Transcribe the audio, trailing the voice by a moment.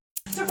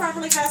To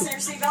properly fasten your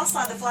seatbelt,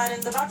 slide the flat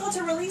end of the buckle.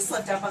 To release,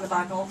 lift up on the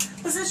buckle.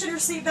 Position your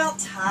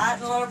seatbelt tight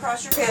and lower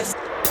across your hips.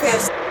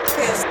 Hips,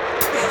 hips,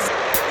 hips,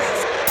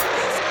 hips.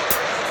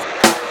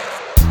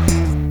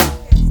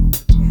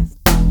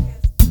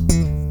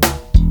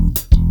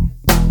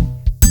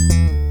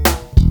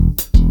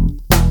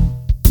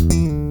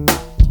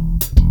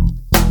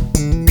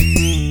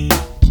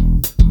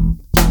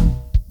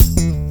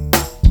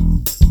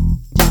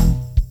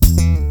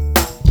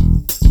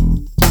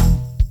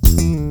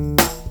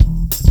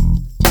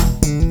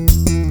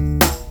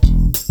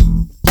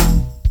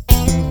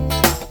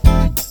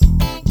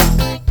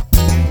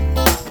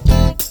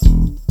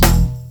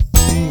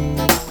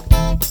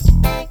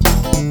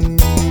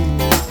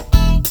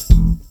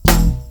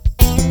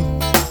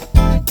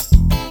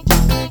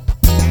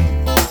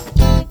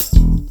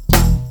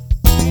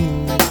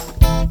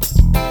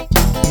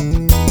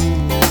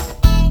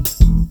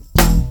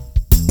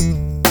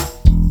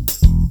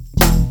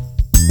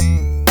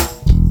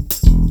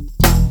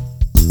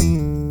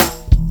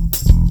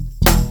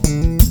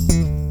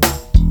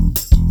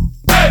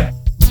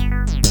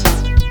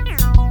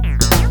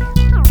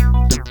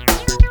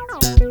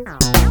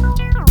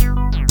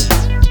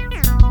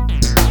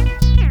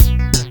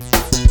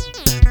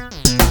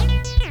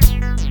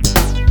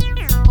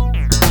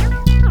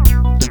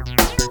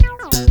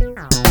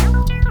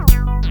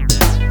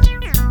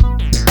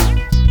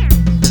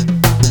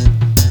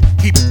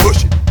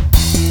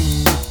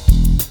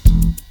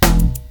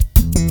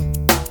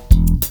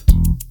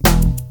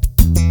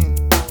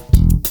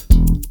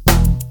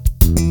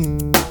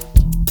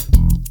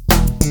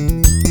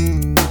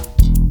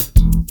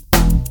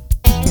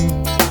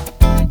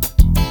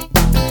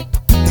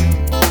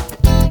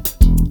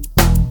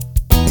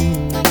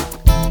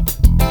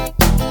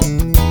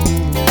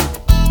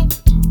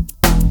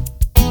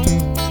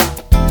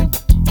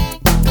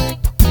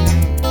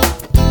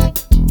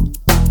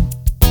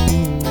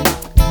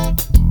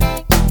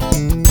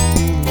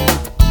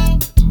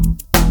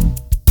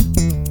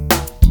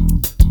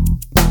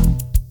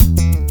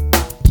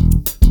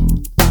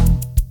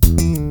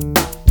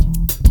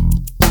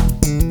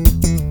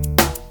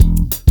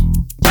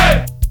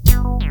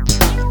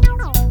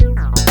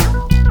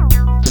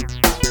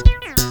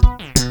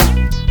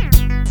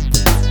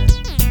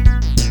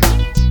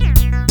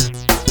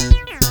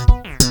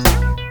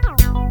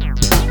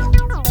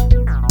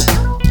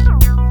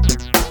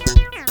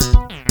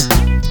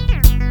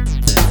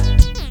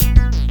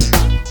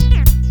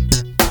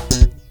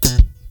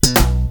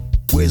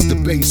 Where's the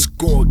bass?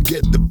 Go and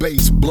get the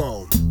bass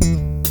blown.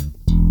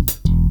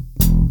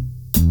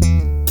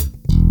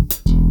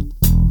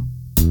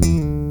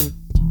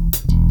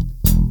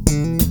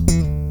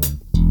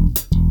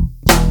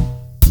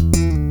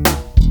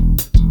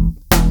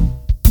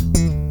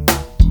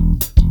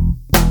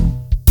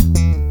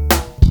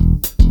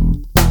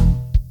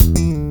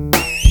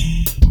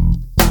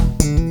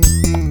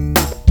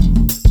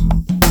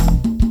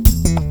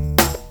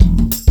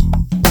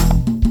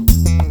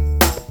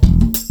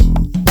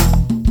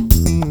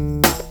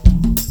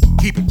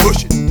 Keep it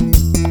pushing.